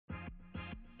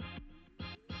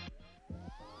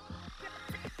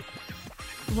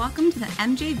Welcome to the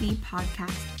MJV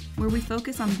podcast, where we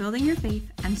focus on building your faith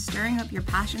and stirring up your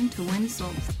passion to win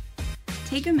souls.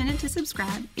 Take a minute to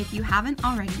subscribe if you haven't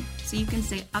already, so you can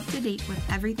stay up to date with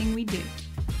everything we do.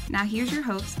 Now here's your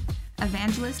host,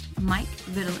 Evangelist Mike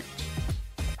Vitalich.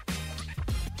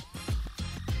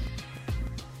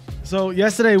 So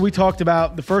yesterday we talked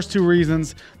about the first two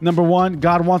reasons. Number one,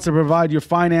 God wants to provide your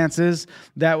finances.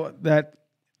 God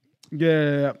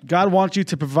wants you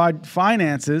to provide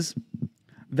finances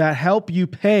that help you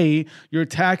pay your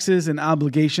taxes and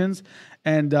obligations.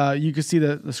 And you can see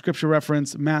the scripture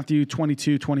reference, Matthew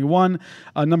 22:21.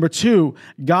 Number two,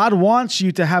 God wants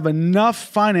you to have enough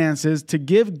finances to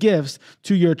give gifts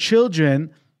to your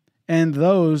children and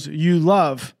those you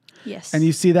love. Yes. And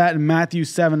you see that in Matthew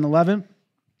 7:11.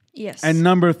 Yes. And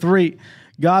number three,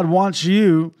 God wants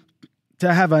you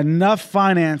to have enough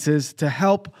finances to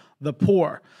help the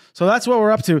poor. So that's what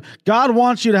we're up to. God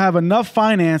wants you to have enough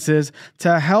finances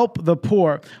to help the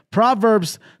poor.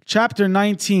 Proverbs chapter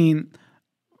 19,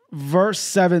 verse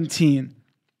 17.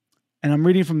 And I'm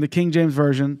reading from the King James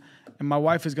Version, and my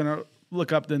wife is going to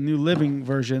look up the New Living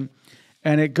Version.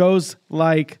 And it goes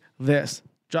like this.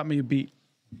 Drop me a beat.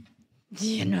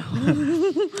 You know.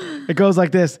 It goes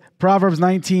like this. Proverbs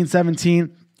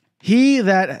 19:17. He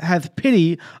that hath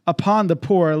pity upon the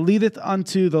poor leadeth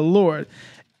unto the Lord,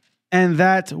 and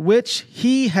that which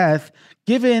he hath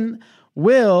given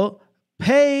will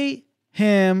pay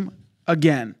him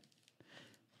again.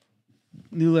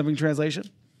 New Living Translation.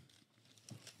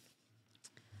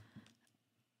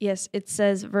 Yes, it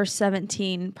says, verse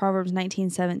 17, Proverbs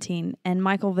 19:17, and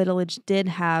Michael Vitalich did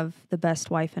have the best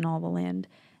wife in all the land,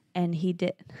 and he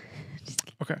did.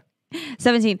 Okay.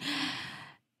 17,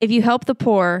 if you help the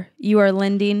poor, you are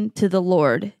lending to the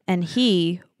Lord, and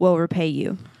he will repay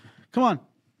you. Come on.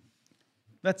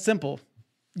 That's simple.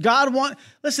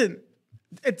 Listen,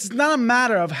 it's not a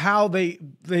matter of how they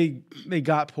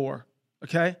got poor,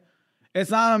 okay?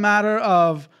 It's not a matter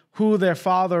of who their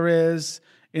father is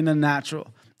in the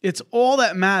natural. It's all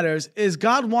that matters is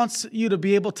God wants you to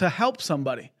be able to help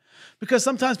somebody. Because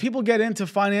sometimes people get into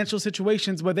financial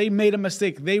situations where they made a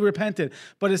mistake, they repented,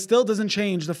 but it still doesn't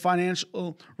change the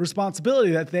financial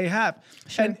responsibility that they have.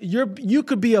 Sure. And you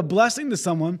could be a blessing to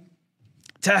someone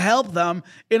to help them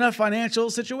in a financial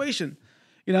situation.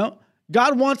 You know,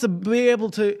 God wants to be able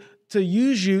to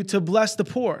use you to bless the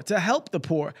poor, to help the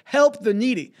poor, help the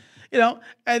needy. You know,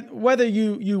 and whether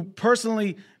you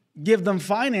personally give them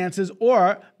finances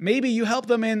or maybe you help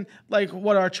them in like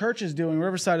what our church is doing,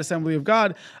 Riverside Assembly of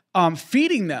God,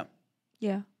 feeding them.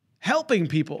 Yeah. Helping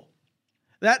people.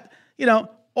 That, you know,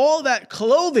 all that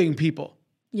clothing people.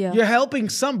 Yeah. You're helping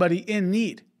somebody in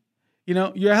need. You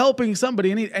know, you're helping somebody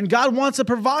in need, and God wants to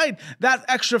provide that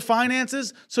extra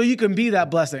finances so you can be that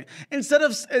blessing. Instead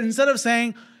of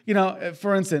saying, you know,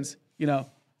 for instance, you know,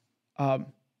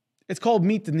 it's called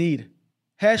meet the need.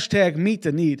 Hashtag meet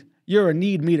the need. You're a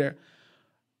need meter.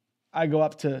 I go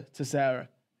up to Sarah.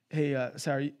 Hey,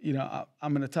 Sarah, you know,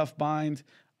 I'm in a tough bind.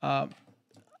 I'm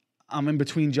in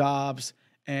between jobs,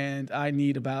 and I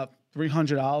need about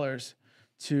 $300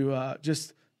 to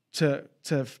just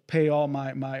to pay all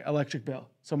my electric bill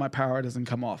so my power doesn't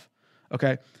come off,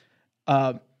 okay?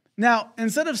 Now,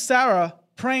 instead of Sarah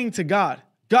praying to God,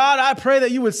 I pray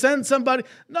that you would send somebody.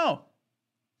 No,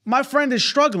 my friend is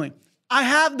struggling. I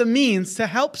have the means to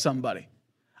help somebody.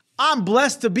 I'm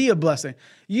blessed to be a blessing.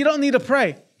 You don't need to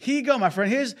pray. Here you go, my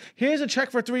friend. Here's a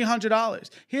check for $300.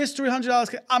 Here's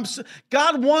 $300.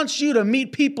 God wants you to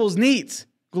meet people's needs.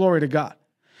 Glory to God.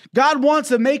 God wants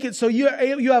to make it so you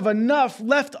have enough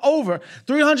left over.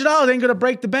 $300 ain't gonna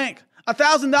break the bank.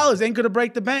 $1,000 ain't gonna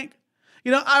break the bank.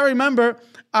 You know, I remember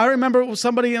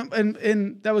somebody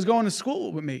in that was going to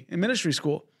school with me in ministry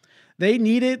school. They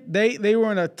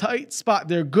were in a tight spot.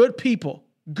 They're good people,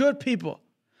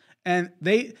 and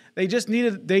they just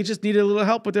needed a little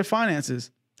help with their finances.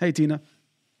 Hey, Tina,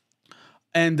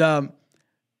 and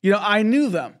you know, I knew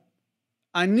them.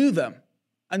 I knew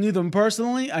them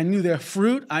personally. I knew their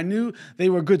fruit. I knew they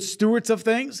were good stewards of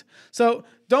things. So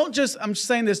I'm just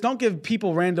saying this, don't give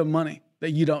people random money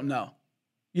that you don't know.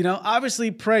 You know, obviously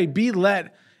pray, be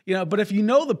led, you know, but if you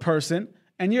know the person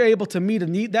and you're able to meet a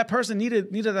need, that person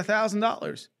needed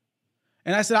 $1,000.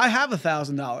 And I said, I have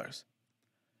 $1,000.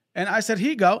 And I said,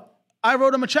 here you go. I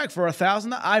wrote him a check for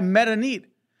 $1,000. I met a need,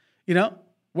 you know.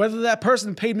 Whether that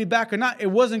person paid me back or not, it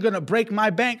wasn't going to break my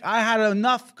bank. I had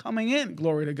enough coming in,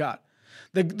 glory to God.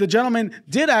 The gentleman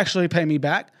did actually pay me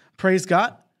back, praise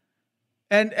God.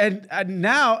 And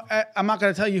now, I'm not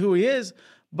going to tell you who he is,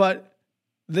 but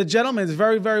the gentleman is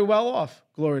very, very well off,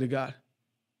 glory to God.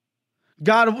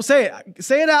 God, say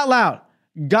it out loud.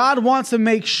 God wants to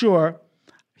make sure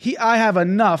I have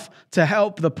enough to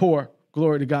help the poor.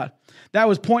 Glory to God. That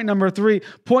was point number 3.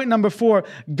 Point number 4,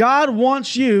 God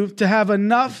wants you to have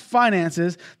enough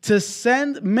finances to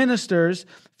send ministers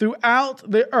throughout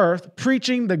the earth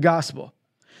preaching the gospel.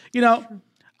 You know,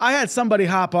 I had somebody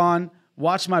hop on,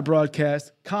 watch my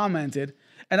broadcast, commented,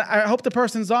 and I hope the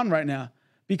person's on right now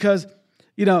because,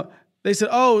 you know, they said,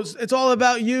 oh, it's all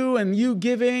about you and you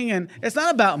giving, and it's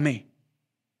not about me.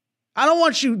 I don't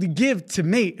want you to give to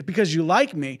me because you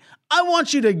like me. I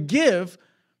want you to give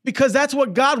because that's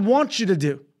what God wants you to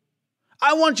do.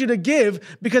 I want you to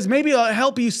give because maybe it'll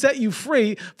help you set you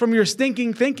free from your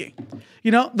stinking thinking.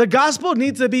 You know, the gospel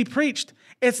needs to be preached.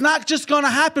 It's not just going to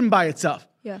happen by itself.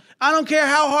 Yeah. I don't care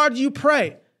how hard you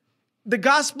pray. The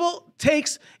gospel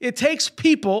takes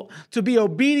people to be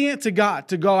obedient to God,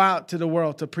 to go out to the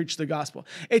world to preach the gospel.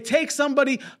 It takes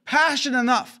somebody passionate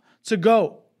enough to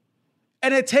go.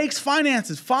 And it takes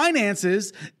finances.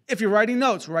 Finances, if you're writing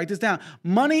notes, write this down.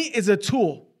 Money is a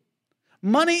tool.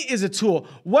 Money is a tool.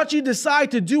 What you decide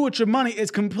to do with your money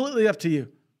is completely up to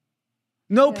you.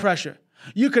 No pressure.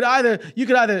 You could either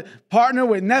partner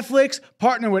with Netflix,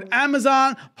 partner with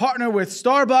Amazon, partner with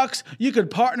Starbucks. You could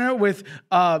partner with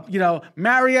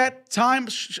Marriott,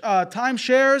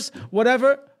 timeshares,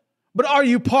 whatever. But are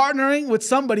you partnering with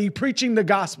somebody preaching the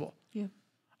gospel? Yeah.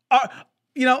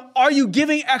 Are you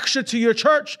giving extra to your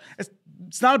church?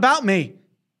 It's not about me.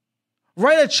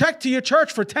 Write a check to your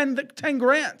church for 10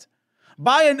 grand.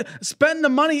 Buy and spend the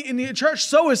money in your church.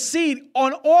 Sow a seed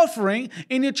on offering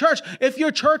in your church. If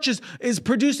your church is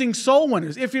producing soul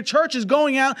winners, if your church is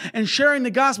going out and sharing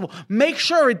the gospel, make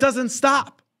sure it doesn't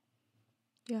stop.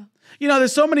 Yeah. You know,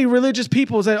 there's so many religious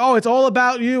people who say, oh, it's all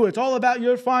about you. It's all about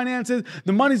your finances.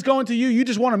 The money's going to you. You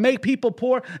just want to make people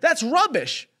poor. That's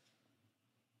rubbish.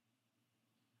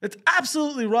 It's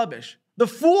absolutely rubbish. The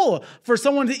fool for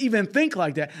someone to even think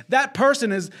like that. That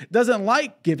person doesn't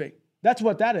like giving. That's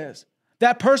what that is.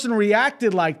 That person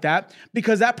reacted like that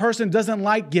because that person doesn't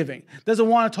like giving, doesn't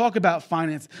want to talk about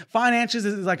finance. Finances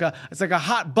is like a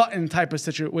hot button type of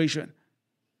situation.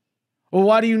 Well,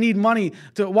 why do you need money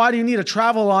why do you need to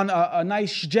travel on a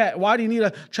nice jet? Why do you need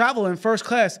to travel in first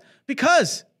class?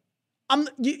 Because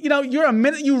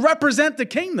you represent the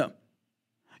kingdom.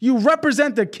 You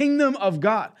represent the kingdom of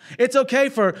God. It's okay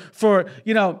for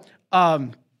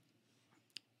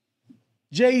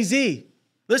Jay-Z.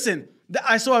 Listen,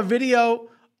 I saw a video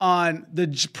on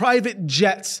the private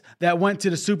jets that went to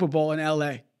the Super Bowl in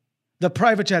LA. The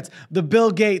private jets, the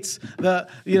Bill Gates, the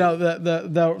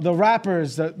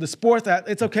rappers, the sport, that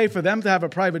it's okay for them to have a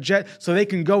private jet so they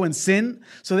can go and sin,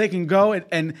 so they can go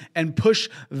and push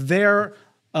their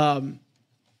I'm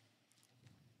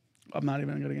not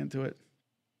even going to get into it.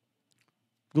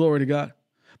 Glory to God.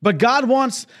 But God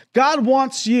wants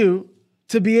you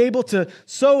to be able to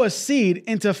sow a seed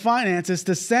into finances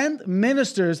to send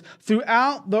ministers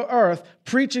throughout the earth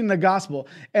preaching the gospel.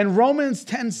 And Romans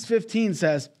 10:15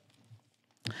 says,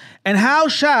 and how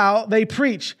shall they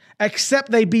preach except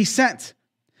they be sent?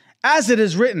 As it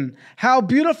is written, how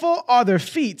beautiful are the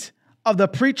feet of the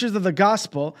preachers of the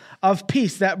gospel of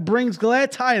peace that brings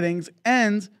glad tidings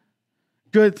and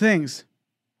good things.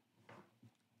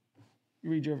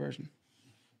 Read your version.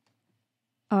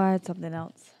 Oh, I had something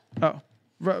else. Oh.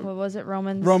 What was it?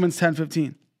 Romans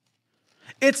 10:15.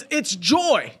 It's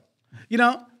joy. You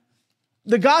know,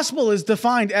 the gospel is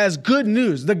defined as good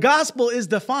news. The gospel is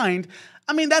defined,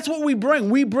 that's what we bring.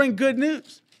 We bring good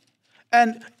news.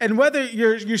 And whether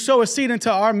you sow a seed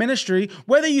into our ministry,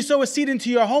 whether you sow a seed into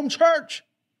your home church,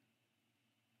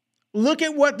 look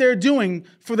at what they're doing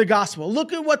for the gospel.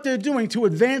 Look at what they're doing to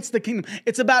advance the kingdom.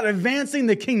 It's about advancing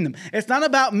the kingdom. It's not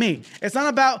about me. It's not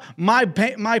about my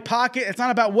pocket. It's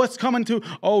not about what's coming to,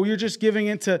 oh, you're just giving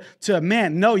it to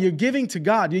man. No, you're giving to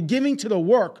God. You're giving to the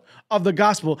work of the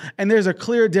gospel. And there's a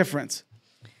clear difference.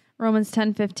 Romans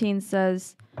 10:15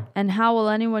 says, and how will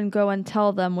anyone go and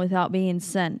tell them without being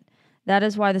sent? That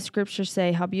is why the scriptures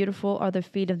say, how beautiful are the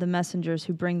feet of the messengers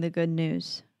who bring the good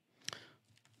news.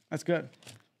 That's good.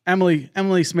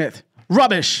 Emily Smith.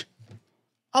 Rubbish.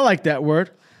 I like that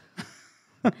word.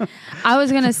 I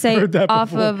was going to say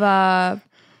off of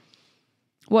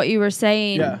what you were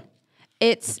saying. Yeah.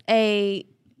 It's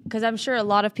because I'm sure a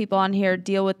lot of people on here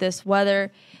deal with this,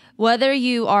 whether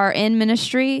you are in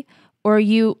ministry or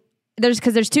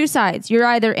there's two sides. You're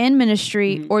either in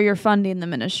ministry or you're funding the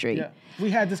ministry. Yeah.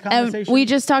 We had this conversation. And we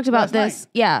just talked about this. Night.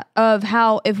 Yeah. Of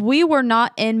how if we were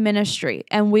not in ministry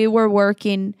and we were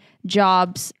working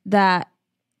jobs that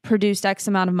produced X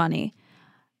amount of money,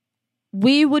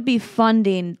 we would be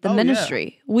funding the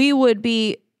ministry. Yeah. We would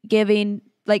be giving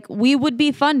like we would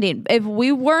be funding if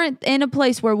we weren't in a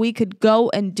place where we could go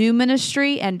and do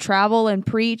ministry and travel and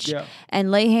preach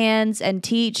and lay hands and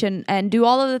teach and do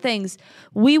all of the things.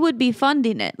 We would be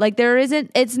funding it. Like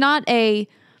it's not a,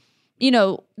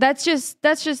 that's just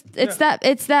it's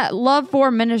that love for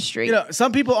ministry.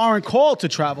 Some people aren't called to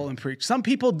travel and preach. Some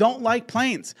people don't like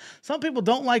planes. Some people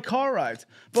don't like car rides.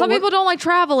 Some people don't like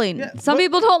traveling. Yeah, some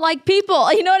people don't like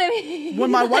people. You know what I mean? When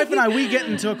my wife and I, we get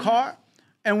into a car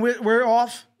and we're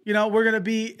off, we're going to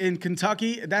be in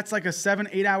Kentucky. That's like a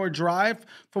 7-8 hour drive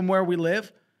from where we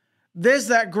live. There's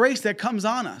that grace that comes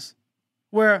on us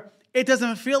where it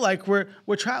doesn't feel like we're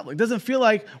traveling. It doesn't feel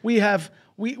like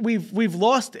we've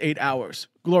lost 8 hours.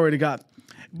 Glory to God.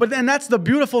 But then that's the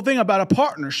beautiful thing about a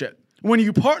partnership. When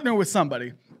you partner with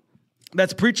somebody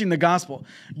that's preaching the gospel,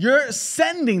 you're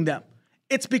sending them.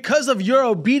 It's because of your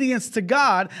obedience to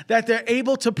God that they're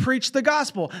able to preach the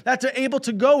gospel, that they're able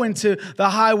to go into the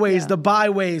highways, the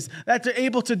byways, that they're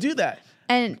able to do that.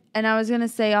 And I was going to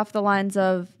say off the lines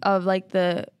of like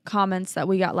the comments that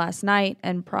we got last night,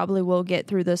 and probably we'll get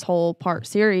through this whole part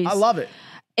series. I love it.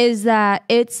 Is that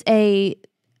it's a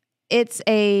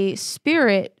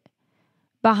spirit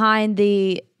behind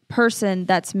the person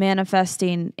that's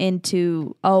manifesting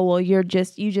into, you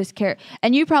just care.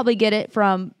 And you probably get it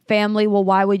from family. Well,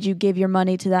 why would you give your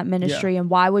money to that ministry? And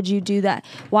why would you do that?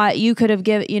 Why you could have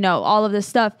given, all of this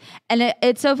stuff. And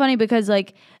it's so funny because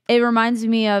like, it reminds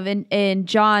me of in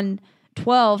John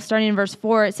 12, starting in verse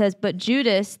 4, it says, but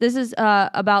Judas, this is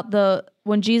about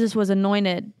when Jesus was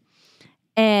anointed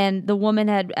and the woman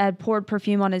had poured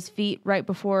perfume on his feet right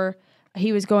before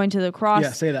he was going to the cross.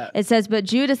 Yeah, say that. It says, but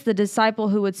Judas, the disciple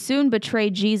who would soon betray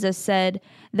Jesus, said,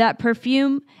 that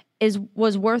perfume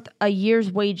was worth a year's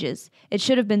wages. It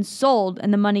should have been sold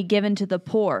and the money given to the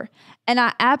poor. And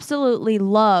I absolutely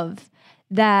love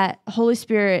that Holy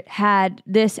Spirit had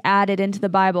this added into the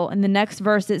Bible. In the next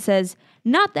verse, it says,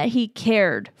 not that he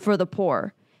cared for the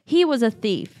poor. He was a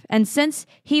thief. And since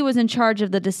he was in charge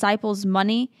of the disciples'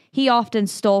 money, he often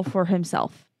stole for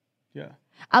himself. Yeah.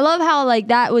 I love how like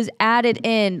that was added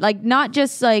in, like not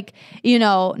just like,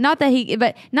 not that he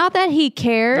cared. Not that he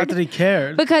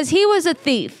cared. Because he was a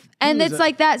thief. And it's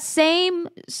like that same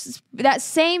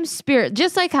spirit,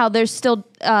 just like how there's still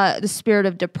the spirit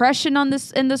of depression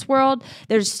in this world.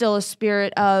 There's still a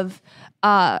spirit of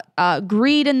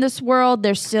greed in this world.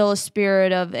 There's still a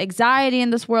spirit of anxiety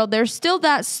in this world. There's still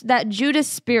that Judas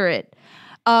spirit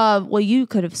of, well, you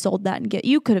could have sold that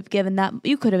you could have given that,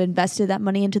 you could have invested that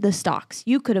money into the stocks.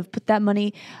 You could have put that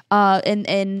money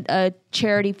in a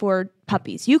charity for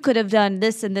puppies. You could have done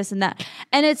this and this and that.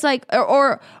 And it's like,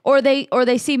 or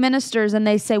they see ministers and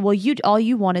they say, well, all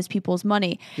you want is people's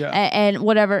money and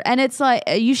whatever. And it's like,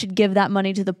 you should give that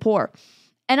money to the poor.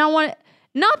 And I want,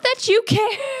 not that you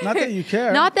care. Not that you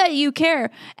care. Not that you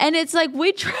care. And it's like,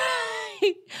 we try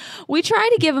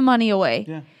to give money away.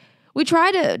 Yeah. We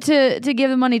try to give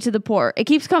the money to the poor. It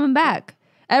keeps coming back.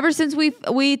 Ever since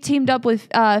we teamed up with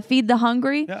Feed the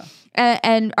Hungry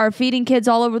and are feeding kids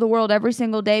all over the world every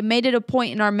single day, made it a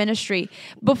point in our ministry.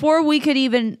 Before we could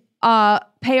even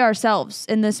pay ourselves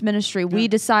in this ministry, we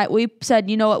said,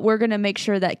 you know what, we're going to make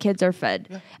sure that kids are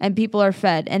fed and people are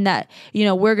fed, and that,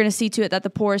 we're going to see to it that the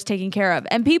poor is taken care of.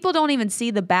 And people don't even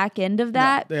see the back end of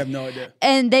that. No, they have no idea.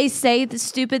 And they say the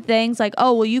stupid things like,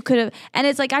 oh, well, you could have, and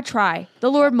it's like, I try.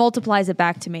 The Lord multiplies it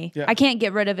back to me. Yeah. I can't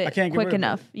get rid of it quick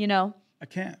enough, I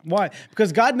can't. Why?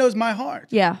 Because God knows my heart.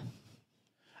 Yeah.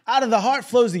 Out of the heart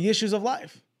flows the issues of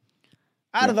life.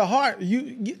 Out of the heart,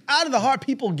 out of the heart,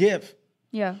 people give.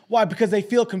 Yeah. Why? Because they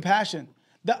feel compassion.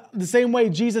 The same way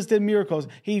Jesus did miracles,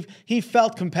 he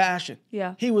felt compassion.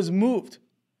 Yeah. He was moved.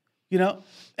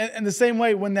 And the same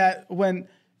way when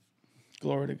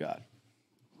glory to God.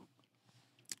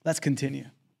 Let's continue.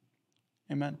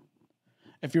 Amen.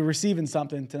 If you're receiving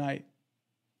something tonight,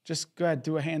 just go ahead,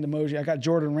 do a hand emoji. I got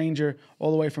Jordan Ranger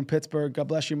all the way from Pittsburgh. God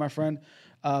bless you, my friend.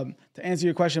 To answer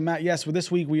your question, Matt, yes, for this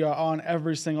week, we are on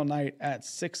every single night at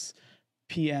 6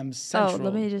 p.m. Central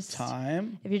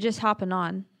Time. If you're just hopping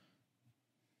on,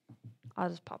 I'll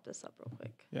just pop this up real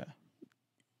quick. Yeah.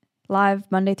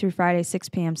 Live Monday through Friday, 6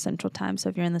 p.m. Central Time. So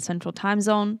if you're in the Central Time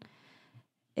Zone,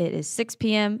 it is 6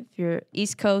 p.m. If you're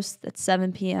East Coast, that's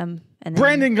 7 p.m. And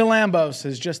Brandon Galambos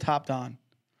has just hopped on.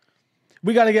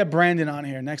 We got to get Brandon on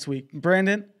here next week.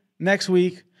 Brandon, next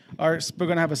week, we're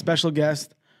going to have a special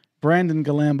guest, Brandon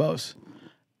Galambos,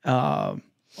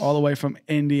 all the way from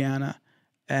Indiana.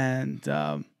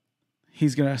 And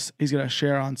he's gonna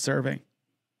share on serving.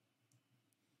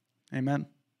 Amen.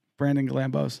 Brandon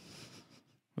Galambos,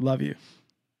 we love you.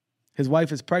 His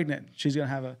wife is pregnant. She's gonna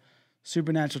have a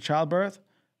supernatural childbirth.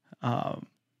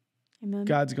 Amen.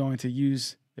 God's going to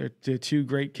use their two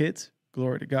great kids.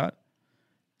 Glory to God.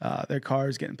 Their car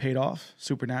is getting paid off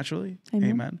supernaturally.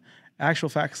 Amen. Actual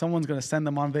fact, someone's going to send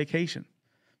them on vacation.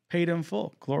 Paid in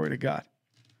full. Glory to God.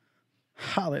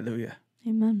 Hallelujah.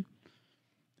 Amen.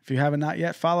 If you haven't not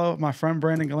yet, follow my friend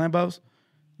Brandon Galambos.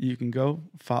 You can go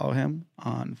follow him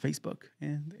on Facebook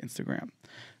and Instagram.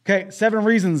 Okay, 7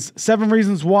 reasons. 7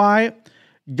 reasons why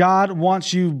God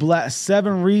wants you blessed.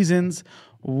 7 reasons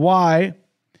why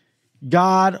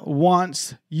God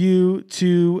wants you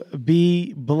to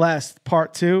be blessed.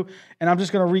 Part 2. And I'm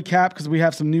just going to recap because we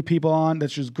have some new people on.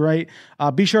 That's just great.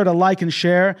 Be sure to like and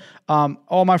share.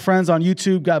 All my friends on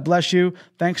YouTube, God bless you.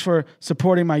 Thanks for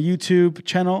supporting my YouTube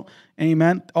channel.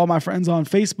 Amen. All my friends on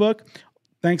Facebook,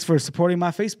 thanks for supporting my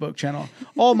Facebook channel.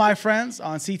 All my friends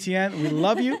on CTN, we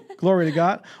love you. Glory to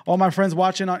God. All my friends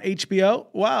watching on HBO,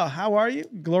 wow, how are you?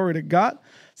 Glory to God.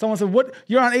 Someone said, "What?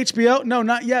 You're on HBO?" No,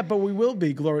 not yet, but we will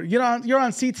be. Glory. You're on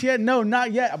CTN? No,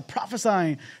 not yet. I'm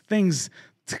prophesying things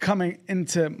coming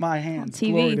into my hands.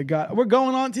 Glory to God. We're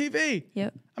going on TV.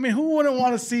 Yep. I mean, who wouldn't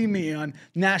want to see me on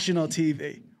national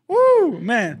TV? Woo,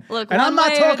 man. Look, and I'm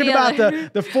not talking about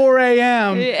the 4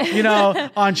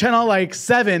 a.m., on channel like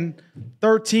 7,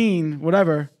 13,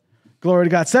 whatever. Glory to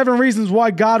God. 7 reasons why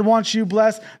God wants you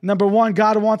blessed. Number 1,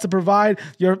 God wants to provide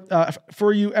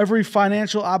for you every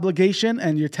financial obligation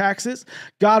and your taxes.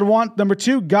 Number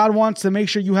 2, God wants to make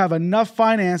sure you have enough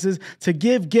finances to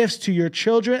give gifts to your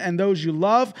children and those you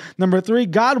love. Number 3,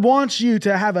 God wants you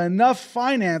to have enough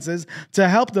finances to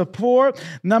help the poor.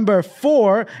 Number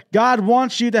 4, God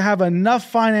wants you to have enough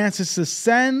finances to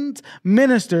send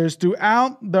ministers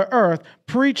throughout the earth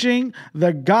preaching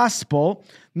the gospel.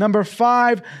 Number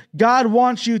 5, God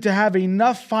wants you to have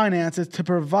enough finances to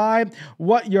provide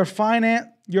what your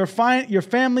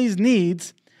family's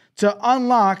needs to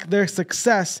unlock their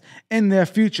success in their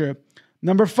future.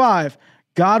 Number 5,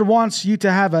 God wants you to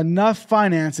have enough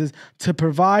finances to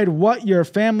provide what your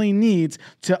family needs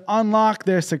to unlock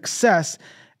their success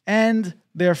and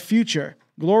their future.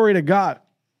 Glory to God.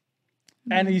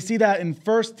 And you see that in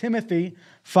 1 Timothy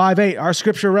 5:8, our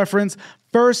scripture reference,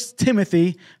 1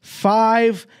 Timothy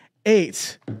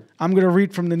 5:8. I'm going to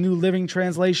read from the New Living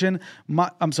Translation. My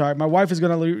wife is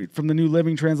going to read from the New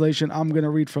Living Translation. I'm going to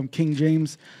read from King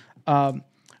James.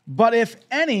 But if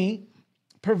any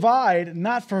provide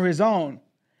not for his own,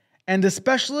 and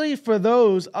especially for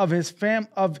those of his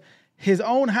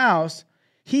own house,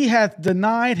 he hath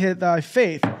denied thy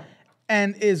faith,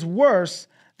 and is worse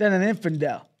than an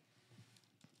infidel.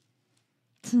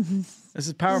 This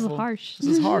is powerful. This is harsh.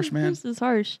 This is harsh, man. This is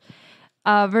harsh.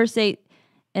 Verse 8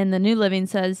 in the New Living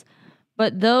says,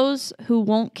 "But those who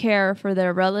won't care for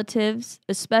their relatives,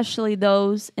 especially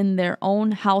those in their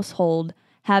own household,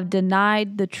 have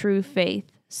denied the true faith.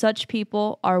 Such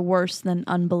people are worse than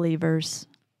unbelievers."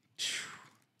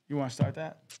 You want to start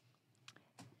that?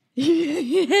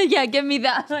 Yeah, give me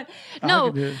that one.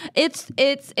 No,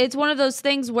 it's one of those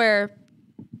things where,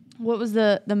 what was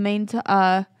the main...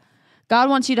 God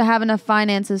wants you to have enough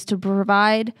finances to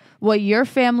provide what your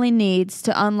family needs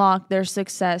to unlock their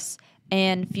success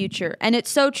and future. And it's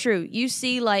so true. You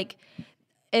see, like,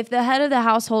 if the head of the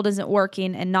household isn't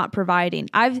working and not providing,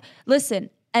 I've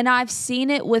seen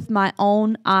it with my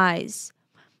own eyes.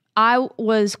 I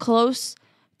was close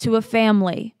to a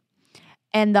family,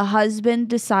 and the husband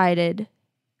decided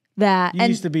that... You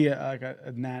used to be a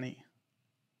nanny,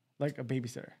 like a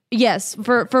babysitter. Yes,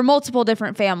 for multiple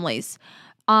different families.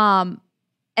 There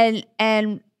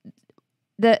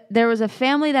was a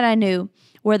family that I knew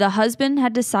where the husband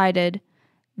had decided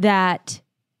that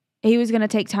he was going to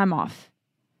take time off.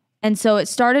 And so it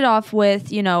started off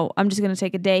with, I'm just going to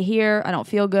take a day here. I don't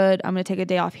feel good. I'm going to take a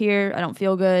day off here. I don't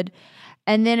feel good.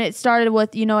 And then it started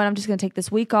with, I'm just going to take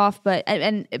this week off. But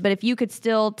if you could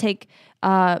still take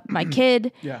my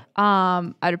kid, yeah.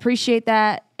 I'd appreciate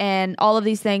that. And all of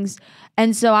these things.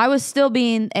 And so I was still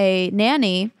being a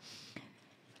nanny,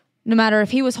 no matter if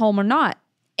he was home or not.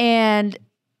 And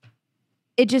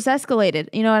it just escalated,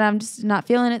 and I'm just not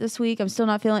feeling it this week. I'm still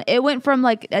not feeling it. It went from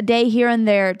like a day here and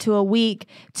there to a week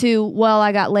to, well,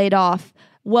 I got laid off.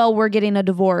 Well, we're getting a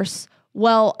divorce.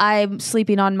 Well, I'm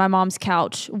sleeping on my mom's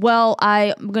couch. Well,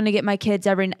 I'm going to get my kids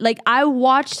every night. Like, I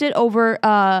watched it over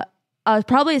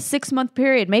probably a 6-month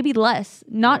period, maybe less,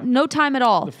 no time at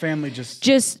all. The family just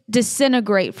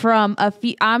disintegrate from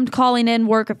I'm calling in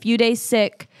work a few days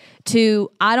sick to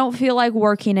I don't feel like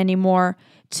working anymore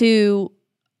to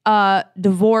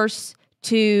divorce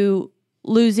to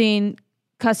losing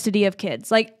custody of kids.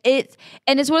 Like it's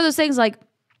one of those things like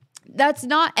that's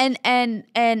not and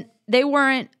they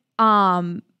weren't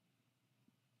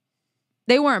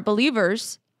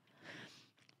believers,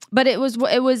 But it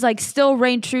was like still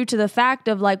reigned true to the fact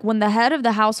of like when the head of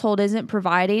the household isn't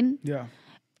providing,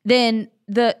 then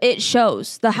it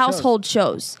shows. The household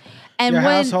shows. And your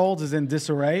when household is in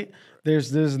disarray,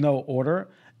 there's no order,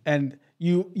 and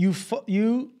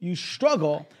you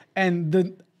struggle, and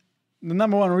the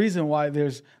number one reason why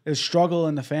there's struggle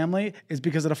in the family is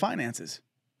because of the finances.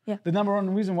 Yeah. The number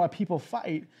one reason why people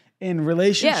fight in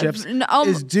relationships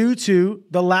is due to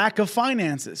the lack of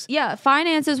finances. Yeah,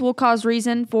 finances will cause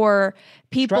reason for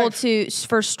people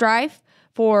for strife,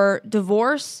 for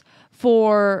divorce,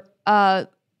 for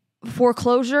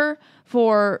foreclosure,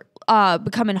 for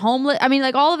becoming homeless. I mean,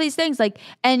 like all of these things, like,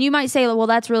 and you might say, well,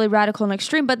 that's really radical and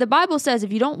extreme, but the Bible says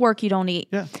if you don't work, you don't eat.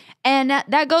 Yeah. And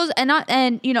that goes,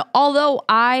 and you know, although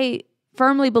I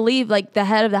firmly believe like the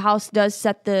head of the house does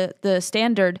set the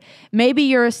standard, maybe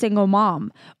you're a single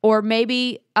mom, or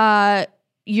maybe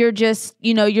you're just,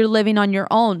 you know, you're living on your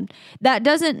own. That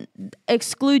doesn't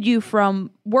exclude you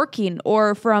from working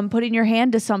or from putting your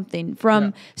hand to something,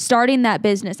 from starting that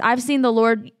business. I've seen the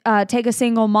Lord take a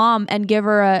single mom and give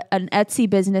her an Etsy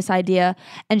business idea,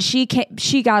 and she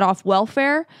got off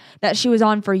welfare that she was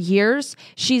on for years.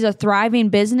 She's a thriving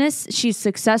business. She's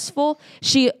successful.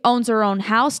 She owns her own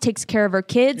house, takes care of her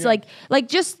kids, like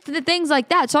just the things like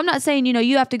that. So I'm not saying, you know,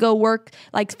 you have to go work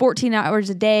like 14 hours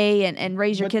a day and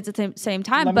raise your kids at the same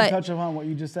time. Let me touch upon what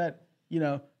you just said. You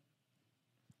know,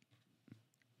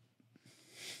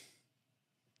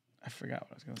 I forgot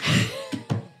what I was going to say.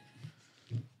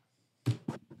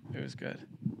 It was good.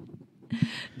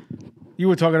 You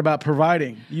were talking about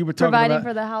providing. You were talking providing about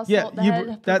for the household.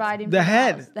 Yeah, providing the for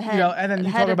head. the house, the head. You know, and then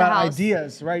you talk about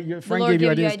ideas, right? Your friend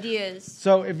gave you ideas.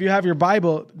 So if you have your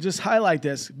Bible, just highlight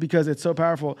this because it's so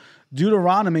powerful.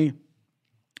 Deuteronomy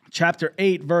chapter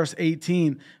 8, verse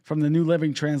 18 from the New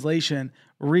Living Translation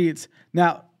reads,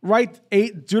 now,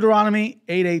 Deuteronomy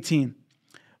 8:18.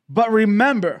 But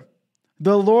remember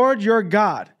the Lord your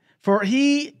God, for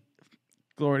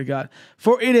glory to God,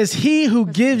 for it is he who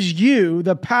gives you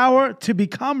the power to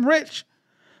become rich.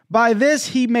 By this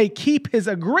he may keep his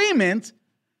agreement,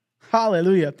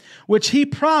 hallelujah, which he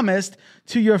promised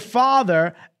to your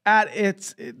father at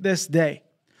this day.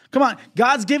 Come on,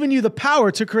 God's given you the power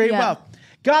to create wealth.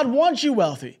 God wants you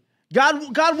wealthy.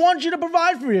 God wants you to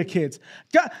provide for your kids.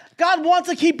 God wants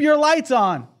to keep your lights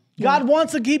on. God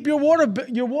wants to keep your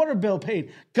water bill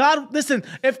paid. God, listen,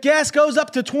 if gas goes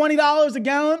up to $20 a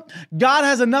gallon, God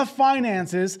has enough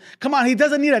finances. Come on, he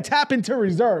doesn't need to tap into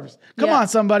reserves. Come on,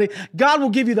 somebody. God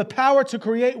will give you the power to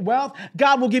create wealth.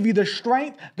 God will give you the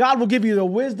strength. God will give you the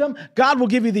wisdom. God will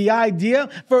give you the idea.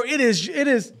 For it is,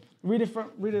 read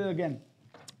it again.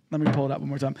 Let me pull it up one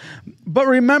more time. But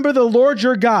remember the Lord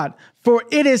your God, for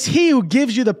it is he who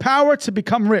gives you the power to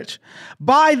become rich.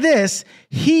 By this,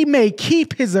 he may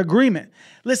keep his agreement.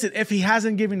 Listen, if he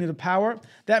hasn't given you the power,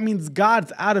 that means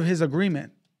God's out of his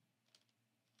agreement.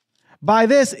 By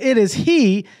this,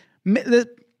 he may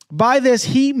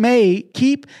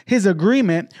keep his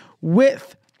agreement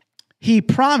with he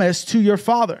promised to your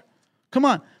father. Come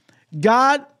on.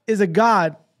 God is a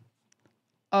God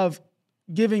of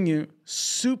giving you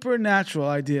supernatural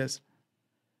ideas.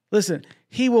 Listen,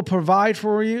 he will provide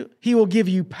for you. He will give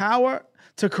you power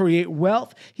to create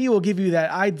wealth. He will give you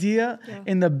that idea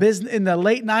in the business, in the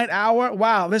late night hour.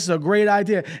 Wow, this is a great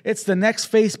idea. It's the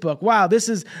next Facebook. Wow, this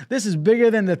is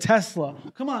bigger than the Tesla.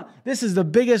 Come on, this is the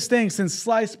biggest thing since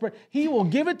sliced bread. He will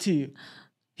give it to you.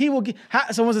 He will.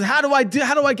 Someone says, how do I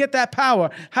get that power?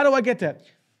 How do I get that?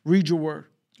 Read your word.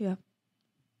 Yeah.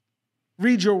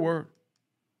 Read your word.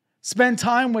 Spend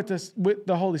time with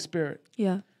the Holy Spirit.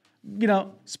 Yeah. You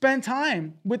know, spend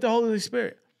time with the Holy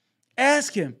Spirit.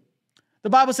 Ask him.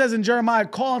 The Bible says in Jeremiah,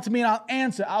 call unto me and I'll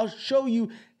answer. I'll show you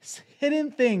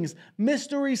hidden things,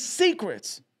 mysteries,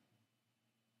 secrets.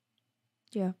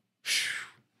 Yeah.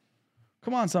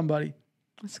 Come on, somebody.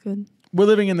 That's good. We're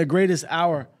living in the greatest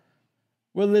hour.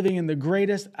 We're living in the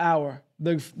greatest hour,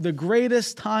 the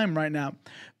greatest time right now,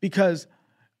 because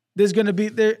there's going to be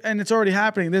there, and it's already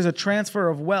happening. There's a transfer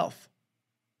of wealth.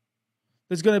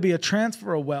 There's going to be a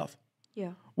transfer of wealth.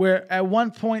 Yeah. Where at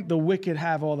one point the wicked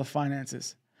have all the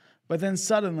finances, but then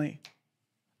suddenly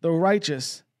the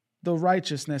righteousness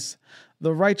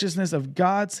of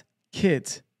God's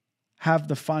kids have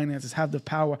the finances, have the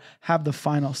power, have the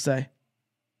final say.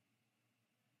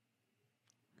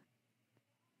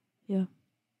 Yeah.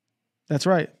 That's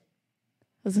right. I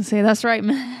was going to say, that's right,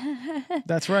 man.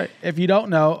 That's right. If you don't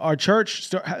know, our church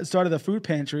started a food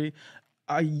pantry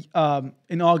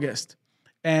in August.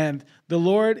 And the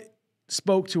Lord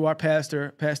spoke to our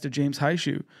pastor, Pastor James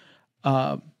Heishu,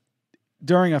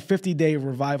 during a 50-day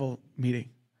revival meeting.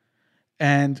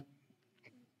 And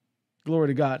Glory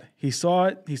to God. He saw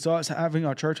it. He saw us having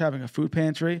our church having a food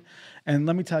pantry. And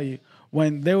let me tell you,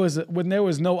 when there was no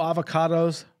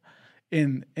avocados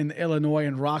in Illinois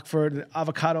and Rockford, the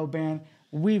avocado ban,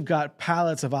 we've got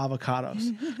pallets of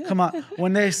avocados. Come on.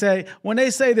 When they say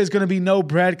there's going to be no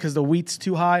bread because the wheat's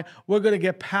too high, we're going to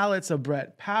get pallets of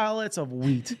bread, pallets of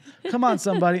wheat. Come on,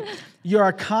 somebody. Your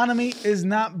economy is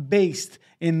not based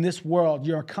in this world.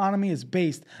 Your economy is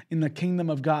based in the kingdom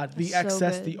of God. The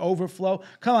excess, the overflow.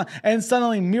 Come on. And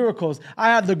suddenly miracles. I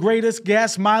have the greatest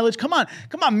gas mileage. Come on.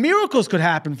 Miracles could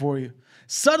happen for you.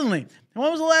 Suddenly. When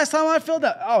was the last time I filled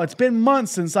up? Oh, it's been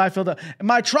months since I filled up. And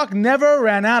my truck never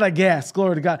ran out of gas.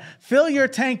 Glory to God. Fill your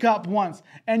tank up once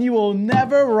and you will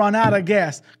never run out of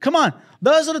gas. Come on.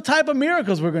 Those are the type of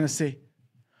miracles we're going to see.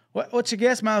 What's your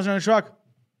gas mileage on your truck?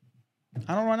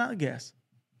 I don't run out of gas.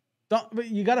 But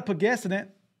you got to put gas in it.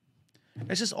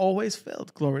 It's just always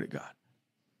filled. Glory to God.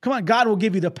 Come on, God will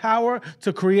give you the power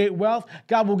to create wealth.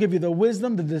 God will give you the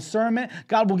wisdom, the discernment.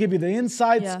 God will give you the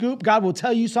inside scoop. God will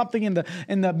tell you something in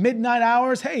the midnight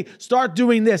hours. Hey, start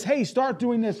doing this. Hey, start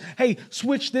doing this. Hey,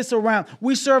 switch this around.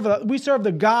 We serve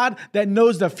the God that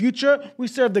knows the future. We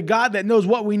serve the God that knows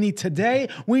what we need today.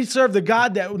 We serve the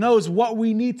God that knows what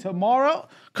we need tomorrow.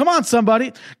 Come on,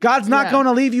 somebody. God's not going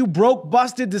to leave you broke,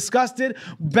 busted, disgusted,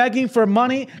 begging for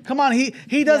money. Come on,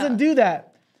 he doesn't do that.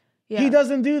 Yeah. He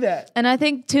doesn't do that. And I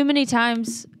think too many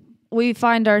times we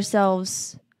find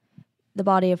ourselves the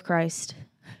body of Christ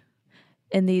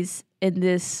in this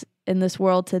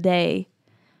world today,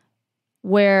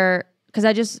 where, because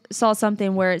I just saw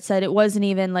something where it said it wasn't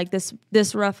even like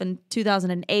this rough in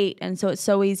 2008, and so it's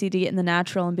so easy to get in the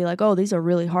natural and be like, oh, these are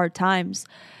really hard times.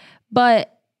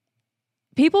 But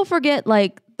people forget,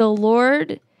 like, the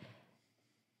Lord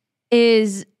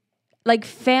is, like,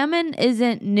 famine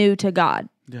isn't new to God.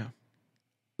 Yeah.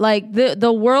 Like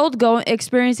the world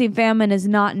experiencing famine is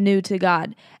not new to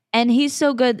God. And he's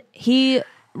so good. He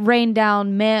rained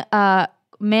down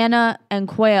manna and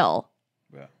quail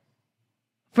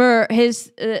for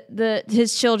his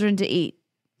children to eat.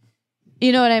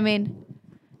 You know what I mean?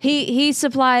 He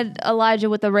supplied Elijah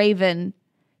with a raven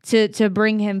to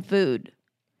bring him food.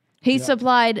 He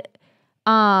supplied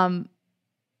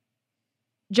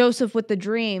Joseph with the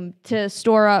dream to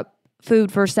store up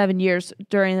food for 7 years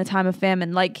during the time of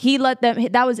famine. Like, he let them,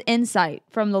 that was insight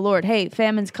from the Lord. Hey,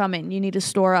 famine's coming. You need to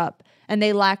store up. And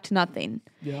they lacked nothing.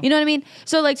 Yeah. You know what I mean?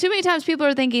 So, like, too many times people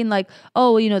are thinking, like,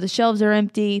 oh, well, the shelves are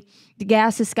empty. The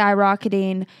gas is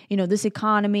skyrocketing. This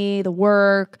economy, the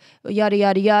work, yada,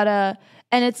 yada, yada.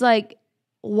 And it's like,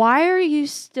 why are you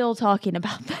still talking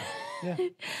about that? Yeah.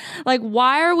 Like,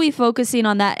 why are we focusing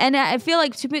on that? And I feel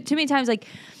like too many times, like,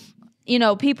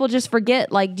 people just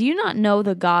forget, like, do you not know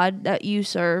the God that you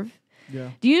serve?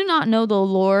 Yeah. Do you not know the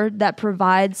Lord that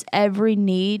provides every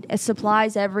need,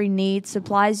 supplies every need,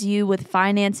 supplies you with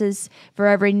finances for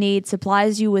every need,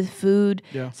 supplies you with food,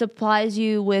 supplies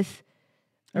you with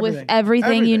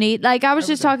everything you need? Like, I was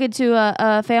just talking to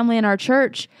a family in our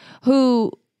church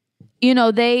who,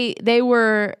 they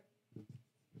were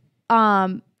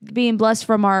being blessed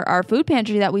from our food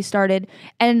pantry that we started,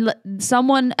 and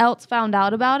someone else found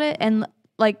out about it, and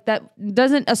like, that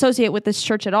doesn't associate with this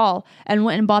church at all, and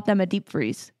went and bought them a deep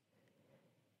freeze,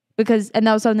 and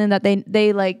that was something that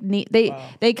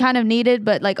they kind of needed,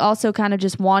 but like also kind of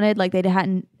just wanted, like they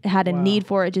hadn't had a need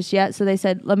for it just yet. So they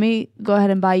said, let me go ahead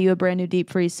and buy you a brand new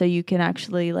deep freeze so you can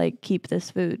actually like keep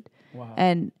this food. Wow.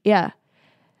 And yeah.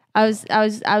 I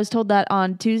was told that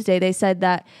on Tuesday. They said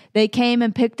that they came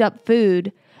and picked up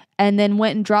food and then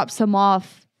went and dropped some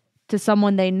off to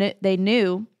someone they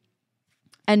knew.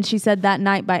 And she said that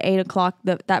night by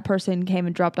 8:00, that person came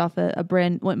and dropped off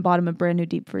went and bought him a brand new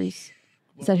deep freeze.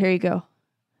 Said, here you go.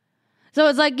 So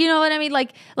it's like, you know what I mean?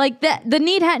 Like that, the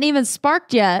need hadn't even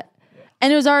sparked yet,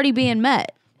 and it was already being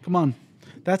met. Come on.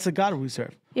 That's the God we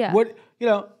serve. Yeah.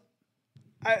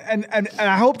 And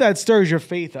I hope that stirs your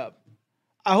faith up.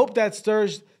 I hope that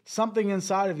stirs something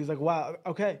inside of you. It's like, wow,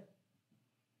 okay.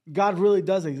 God really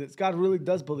does exist. God really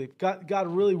does believe. God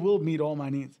really will meet all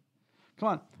my needs. Come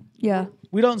on. Yeah.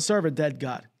 We don't serve a dead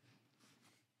God.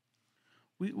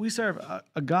 We serve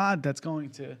a God that's going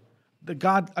to, a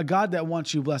God that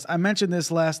wants you blessed. I mentioned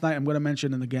this last night. I'm going to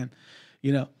mention it again.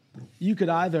 You could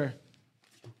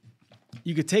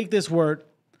take this word,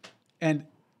 and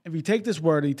if you take this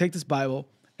word and you take this Bible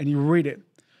and you read it,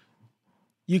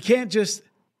 you can't just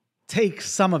take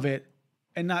some of it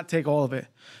and not take all of it.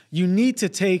 You need to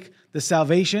take the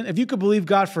salvation. If you could believe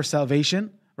God for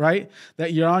salvation, right?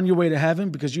 That you're on your way to heaven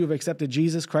because you have accepted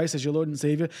Jesus Christ as your Lord and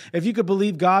Savior. If you could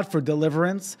believe God for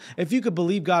deliverance, if you could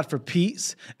believe God for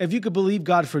peace, if you could believe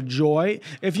God for joy,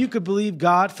 if you could believe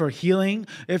God for healing,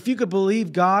 if you could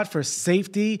believe God for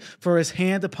safety, for his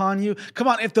hand upon you. Come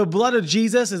on, if the blood of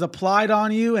Jesus is applied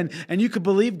on you and you could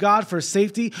believe God for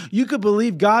safety, you could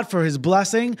believe God for his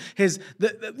blessing,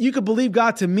 you could believe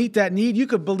God to meet that need. You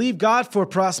could believe God for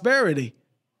prosperity.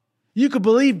 You could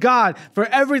believe God for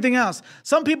everything else.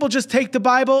 Some people just take the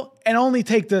Bible and only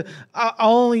take the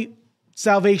only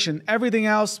salvation, everything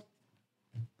else.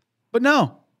 But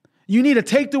no, you need to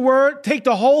take the word, take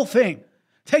the whole thing,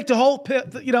 take the whole.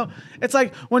 It's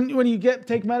like when you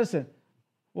take medicine.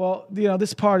 Well,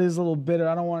 this part is a little bitter.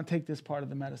 I don't want to take this part of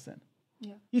the medicine.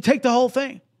 Yeah. You take the whole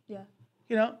thing.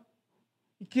 Yeah.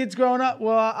 Kids growing up.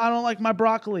 Well, I don't like my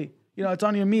broccoli. It's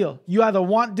on your meal. You either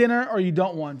want dinner or you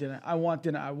don't want dinner. I want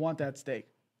dinner. I want that steak.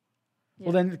 Yeah.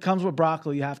 Well, then it comes with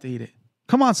broccoli. You have to eat it.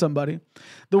 Come on, somebody.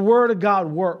 The word of God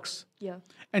works. Yeah.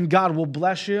 And God will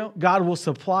bless you. God will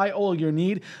supply all your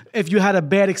need. If you had a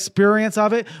bad experience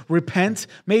of it, repent.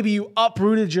 Maybe you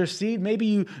uprooted your seed.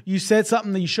 Maybe you said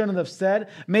something that you shouldn't have said.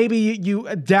 Maybe you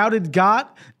doubted God.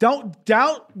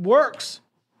 Doubt works.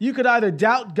 You could either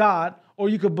doubt God or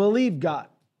you could believe God.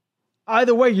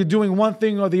 Either way, you're doing one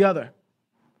thing or the other.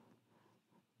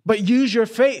 But use your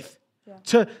faith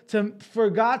for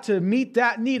God to meet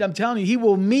that need. I'm telling you, he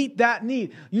will meet that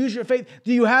need. Use your faith.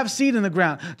 Do you have seed in the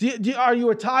ground? Are you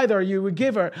a tither? Are you a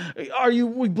giver? Are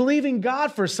you believing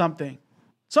God for something?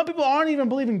 Some people aren't even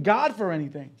believing God for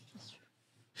anything.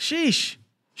 Sheesh.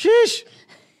 Sheesh.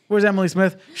 Where's Emily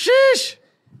Smith? Sheesh.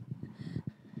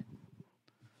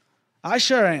 I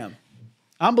sure am.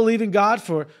 I'm believing God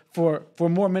for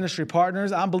more ministry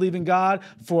partners. I'm believing God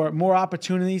for more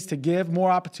opportunities to give,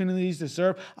 more opportunities to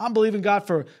serve. I'm believing God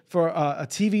for a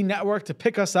TV network to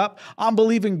pick us up. I'm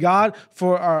believing God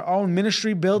for our own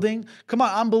ministry building. Come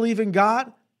on, I'm believing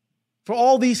God for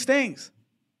all these things.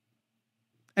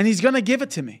 And he's going to give it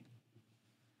to me.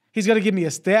 He's going to give me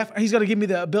a staff. He's going to give me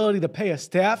the ability to pay a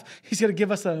staff. He's going to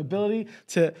give us the ability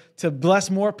to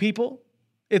bless more people.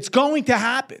 It's going to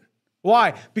happen.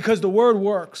 Why? Because the word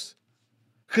works.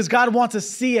 Because God wants to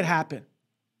see it happen.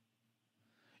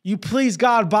 You please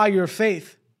God by your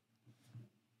faith.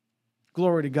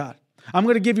 Glory to God. I'm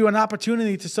going to give you an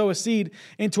opportunity to sow a seed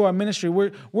into our ministry.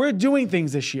 We're doing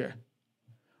things this year.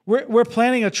 We're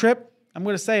planning a trip. I'm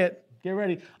going to say it. Get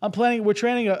ready. We're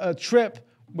planning a trip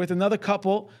with another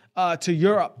couple to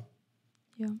Europe.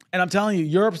 Yeah. And I'm telling you,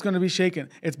 Europe's going to be shaken.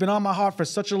 It's been on my heart for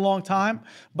such a long time,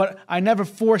 but I never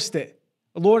forced it.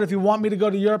 Lord, if you want me to go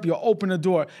to Europe, you'll open the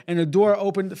door. And the door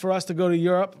opened for us to go to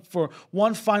Europe for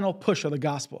one final push of the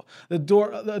gospel. The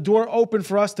door opened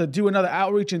for us to do another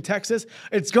outreach in Texas.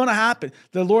 It's going to happen.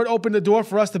 The Lord opened the door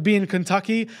for us to be in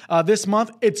Kentucky this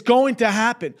month. It's going to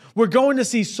happen. We're going to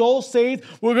see souls saved.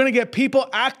 We're going to get people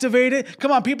activated.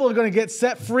 Come on, people are going to get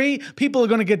set free. People are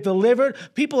going to get delivered.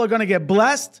 People are going to get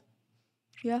blessed.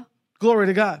 Yeah. Glory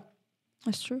to God.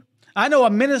 That's true. I know a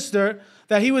minister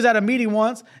that he was at a meeting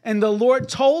once, and the Lord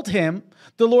told him,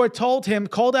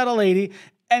 called out a lady,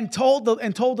 and told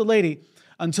the lady,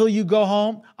 until you go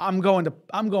home, I'm going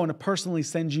to personally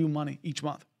send you money each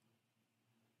month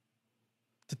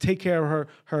to take care of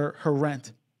her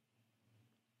rent.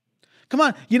 Come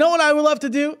on, you know what I would love to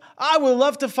do? I would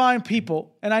love to find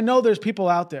people, and I know there's people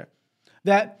out there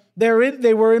that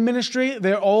they were in ministry,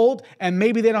 they're old, and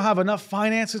maybe they don't have enough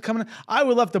finances coming in. I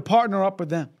would love to partner up with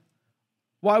them.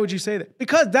 Why would you say that?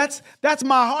 Because that's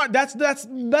my heart. That's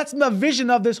the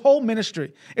vision of this whole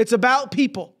ministry. It's about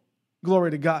people. Glory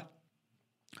to God.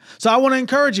 So I want to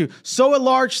encourage you, sow a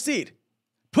large seed.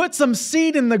 Put some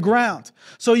seed in the ground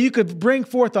so you could bring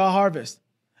forth a harvest.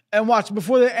 And watch,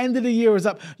 before the end of the year is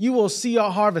up, you will see a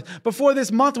harvest. Before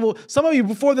this month,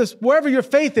 wherever your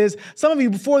faith is, some of you,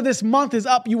 before this month is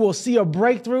up, you will see a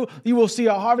breakthrough. You will see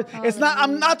a harvest.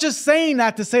 I'm not just saying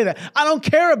that to say that. I don't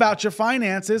care about your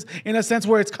finances in a sense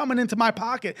where it's coming into my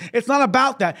pocket. It's not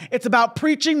about that. It's about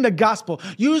preaching the gospel,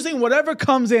 using whatever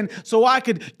comes in so I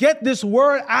could get this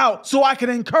word out, so I could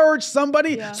encourage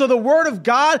somebody, so the word of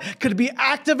God could be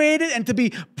activated and to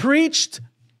be preached.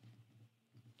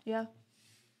 Yeah.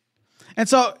 And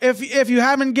so if you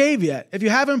haven't gave yet, if you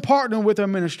haven't partnered with our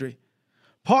ministry,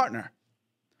 partner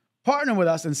with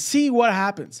us and see what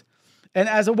happens. And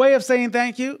as a way of saying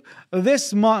thank you,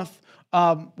 this month,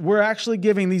 we're actually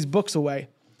giving these books away.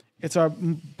 It's our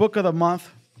book of the month.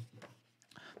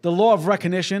 The Law of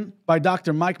Recognition by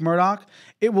Dr. Mike Murdock.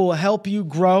 It will help you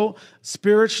grow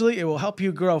spiritually. It will help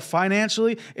you grow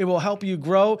financially. It will help you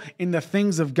grow in the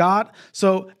things of God.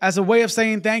 So as a way of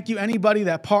saying thank you, anybody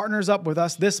that partners up with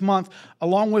us this month,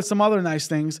 along with some other nice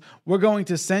things, we're going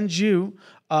to send you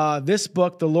this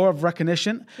book, The Law of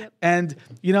Recognition. Yep. And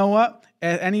you know what?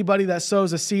 Anybody that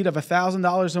sows a seed of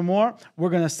 $1,000 or more, we're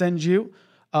going to send you,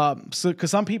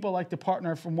 because some people like to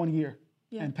partner for 1 year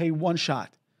and pay one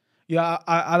shot. Yeah,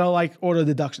 I don't like auto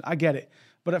deduction. I get it.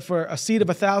 But for a seed of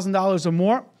 $1,000 or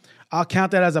more, I'll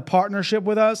count that as a partnership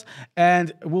with us,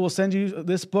 and we will send you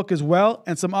this book as well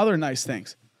and some other nice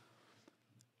things.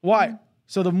 Why? Mm-hmm.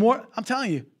 So the more, I'm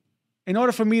telling you, in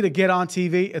order for me to get on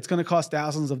TV, it's going to cost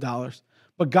thousands of dollars.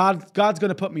 But God's going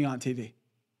to put me on TV.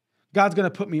 God's going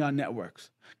to put me on networks.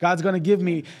 God's going to give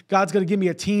me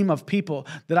a team of people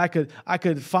that I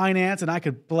could finance and I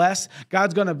could bless.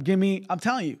 God's going to give me, I'm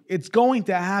telling you, it's going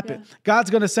to happen. Yeah.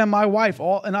 God's going to send my wife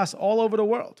and us all over the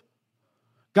world.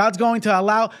 God's going to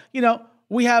allow,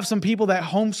 we have some people that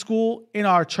homeschool in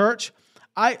our church.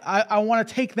 I want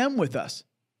to take them with us.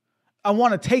 I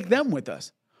want to take them with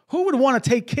us. Who would want to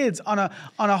take kids on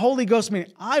a Holy Ghost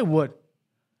meeting? I would.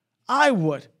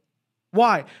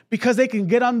 Why? Because they can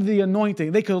get under the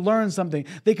anointing. They could learn something.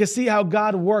 They could see how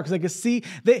God works. They could see,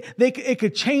 it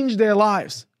could change their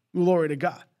lives. Glory to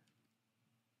God.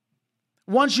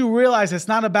 Once you realize it's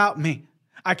not about me,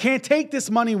 I can't take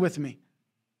this money with me.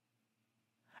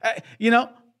 I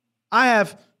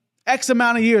have X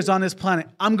amount of years on this planet.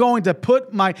 I'm going to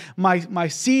put my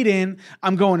seed in.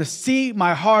 I'm going to see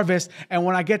my harvest. And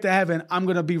when I get to heaven, I'm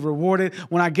going to be rewarded.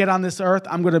 When I get on this earth,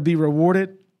 I'm going to be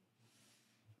rewarded.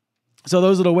 So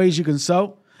those are the ways you can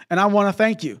sow. And I want to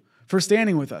thank you for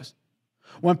standing with us.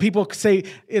 When people say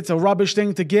it's a rubbish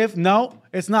thing to give, no,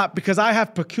 it's not. Because I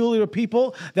have peculiar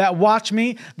people that watch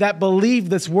me, that believe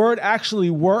this word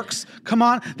actually works. Come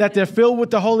on, that they're filled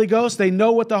with the Holy Ghost. They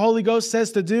know what the Holy Ghost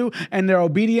says to do, and they're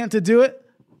obedient to do it.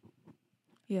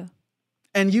 Yeah.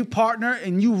 And you partner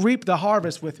and you reap the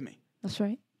harvest with me. That's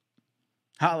right.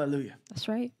 Hallelujah. That's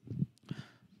right.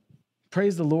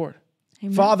 Praise the Lord.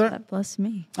 Amen. Father, that bless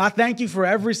me. I thank you for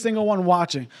every single one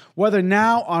watching, whether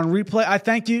now on replay. I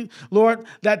thank you, Lord,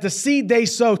 that the seed they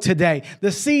sow today,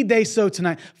 the seed they sow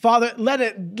tonight, Father, let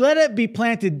it be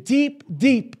planted deep,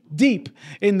 deep, deep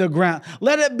in the ground.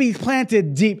 Let it be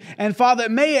planted deep. And Father,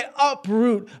 may it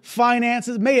uproot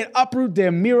finances. May it uproot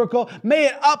their miracle. May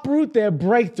it uproot their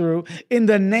breakthrough in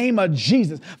the name of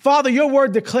Jesus. Father, your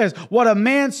word declares what a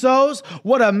man sows,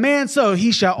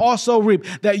 he shall also reap,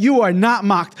 that you are not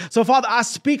mocked. So Father, I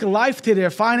speak life to their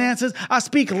finances. I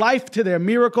speak life to their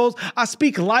miracles. I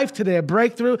speak life to their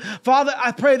breakthrough. Father,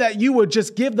 I pray that you would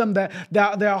just give them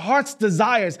their heart's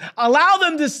desires. Allow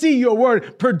them to see your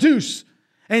word produce.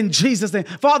 In Jesus' name.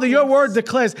 Father, your word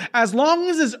declares, as long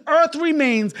as this earth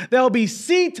remains, there'll be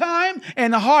seed time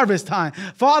and harvest time.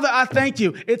 Father, I thank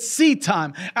you. It's seed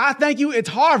time. I thank you. It's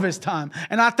harvest time.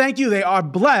 And I thank you. They are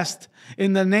blessed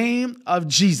in the name of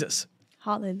Jesus.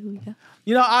 Hallelujah.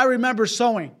 I remember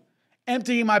sowing,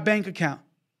 emptying my bank account.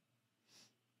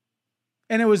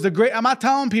 And it was I'm not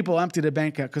telling people empty the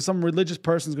bank account because some religious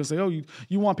person's going to say, oh,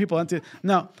 you want people empty.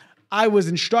 No, I was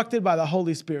instructed by the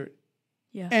Holy Spirit.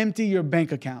 Yeah. Empty your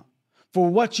bank account. For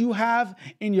what you have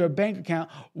in your bank account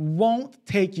won't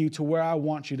take you to where I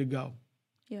want you to go.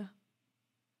 Yeah.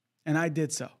 And I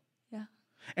did so. Yeah.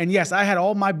 And yes, I had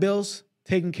all my bills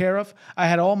taken care of. I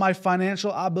had all my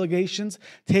financial obligations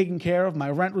taken care of.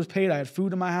 My rent was paid. I had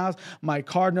food in my house. My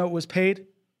car note was paid.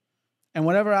 And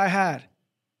whatever I had,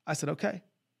 I said, okay.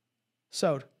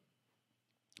 Sowed.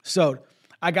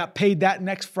 I got paid that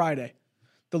next Friday.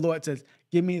 The Lord says,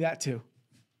 give me that too.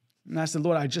 And I said,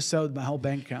 Lord, I just sold my whole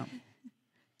bank account.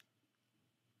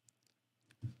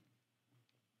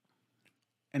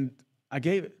 And I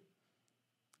gave it.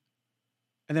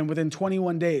 And then within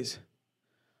 21 days,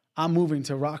 I'm moving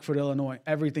to Rockford, Illinois.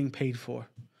 Everything paid for.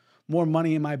 More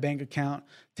money in my bank account.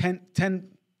 10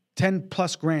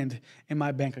 plus grand in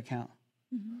my bank account.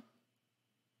 Mm-hmm.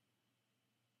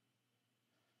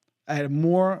 I had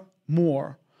more.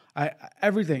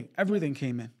 Everything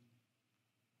came in.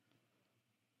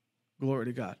 Glory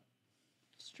to God.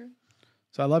 It's true.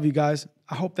 So I love you guys.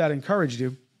 I hope that encouraged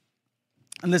you.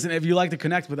 And listen, if you like to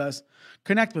connect with us.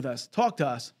 Talk to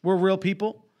us. We're real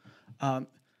people, and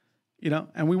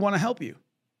we want to help you.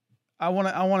 I want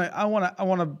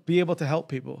to be able to help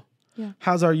people. Yeah.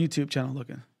 How's our YouTube channel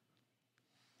looking?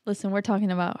 Listen, we're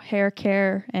talking about hair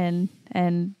care and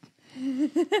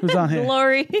who's on here?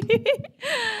 Glory.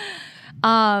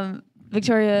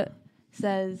 Victoria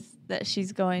says that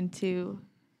she's going to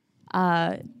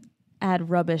add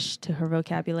rubbish to her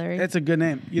vocabulary. It's a good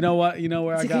name. You know what? You know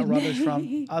where I got rubbish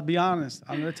from? I'll be honest.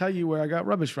 I'm going to tell you where I got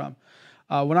rubbish from.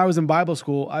 When I was in Bible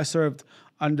school, I served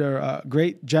under a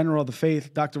great general of the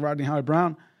faith, Dr. Rodney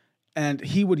Howard-Browne, and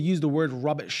he would use the word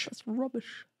rubbish. That's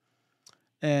rubbish.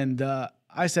 And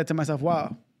I said to myself,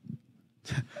 wow,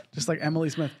 just like Emily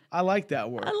Smith, I like that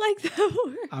word. I like that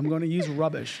word. I'm going to use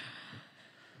rubbish.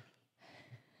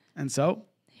 And so?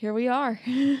 Here we are.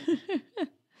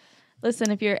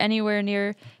 Listen, if you're anywhere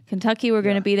near Kentucky, we're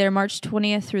going to be there March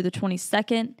 20th through the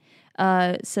 22nd.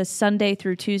 It says Sunday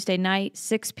through Tuesday night,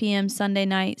 6 p.m. Sunday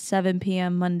night, 7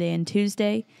 p.m. Monday and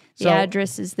Tuesday. The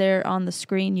address is there on the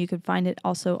screen. You can find it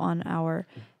also on our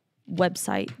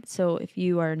website. So if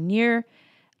you are near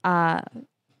Mount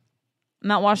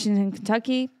Washington,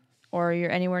 Kentucky, or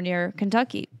you're anywhere near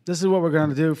Kentucky, this is what we're going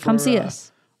to do for come see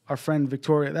us. Our friend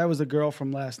Victoria. That was a girl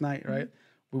from last night, right?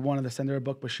 We wanted to send her a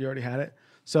book, but she already had it.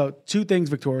 So 2 things,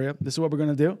 Victoria. This is what we're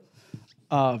going to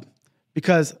do.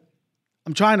 Because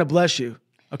I'm trying to bless you,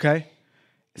 okay?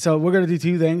 So we're going to do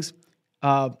 2 things.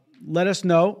 Let us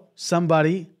know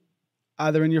somebody,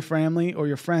 either in your family or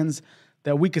your friends,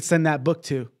 that we could send that book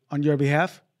to on your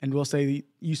behalf, and we'll say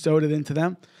you sewed it into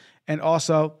them. And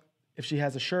also, if she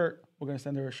has a shirt, we're going to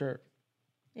send her a shirt.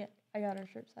 Yeah, I got her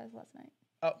shirt size last night.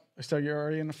 Oh, so you're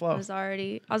already in the flow. I was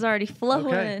already flowing.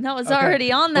 Okay. I was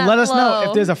already on that. But let us know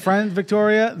if there's a friend,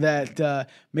 Victoria, that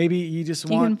maybe you just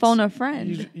want. You can phone a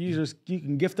friend. You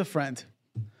can gift a friend.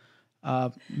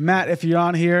 Matt, if you're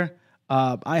on here,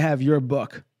 I have your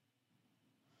book.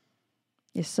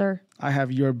 Yes, sir. I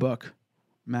have your book,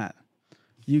 Matt.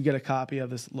 You get a copy of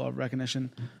this Law of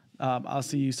Recognition. I'll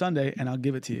see you Sunday, and I'll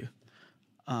give it to you.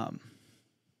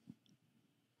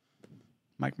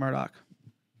 Mike Murdock.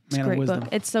 Man of wisdom. Book.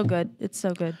 It's so good. It's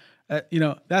so good.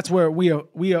 That's where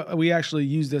we actually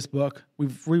use this book.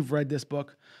 We've read this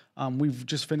book. We've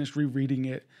just finished rereading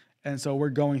it, and so we're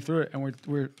going through it and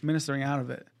we're ministering out of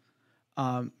it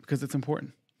because it's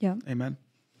important. Yeah. Amen.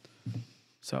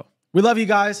 So we love you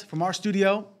guys, from our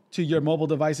studio to your mobile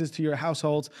devices, to your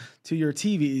households, to your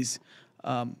TVs.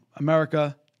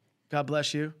 America, God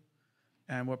bless you,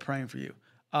 and we're praying for you.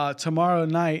 Tomorrow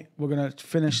night we're gonna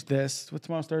finish this. What,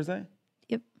 tomorrow's Thursday?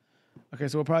 Okay,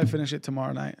 so we'll probably finish it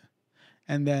tomorrow night.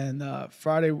 And then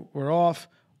Friday, we're off.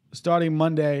 Starting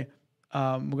Monday,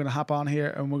 we're going to hop on here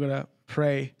and we're going to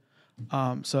pray.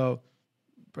 So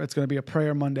it's going to be a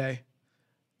prayer Monday.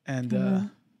 And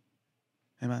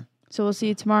amen. So we'll see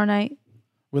you tomorrow night.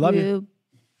 We love you.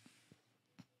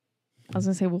 I was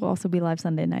going to say we'll also be live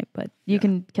Sunday night, but you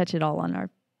can catch it all on our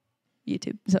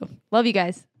YouTube. So love you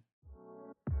guys.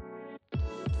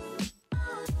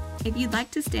 If you'd like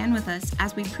to stand with us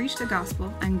as we preach the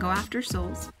gospel and go after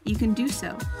souls, you can do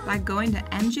so by going to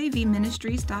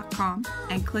mjvministries.com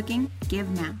and clicking Give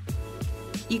Now.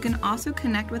 You can also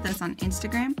connect with us on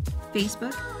Instagram,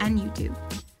 Facebook, and YouTube.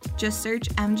 Just search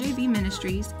MJV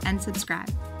Ministries and subscribe.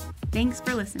 Thanks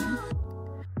for listening.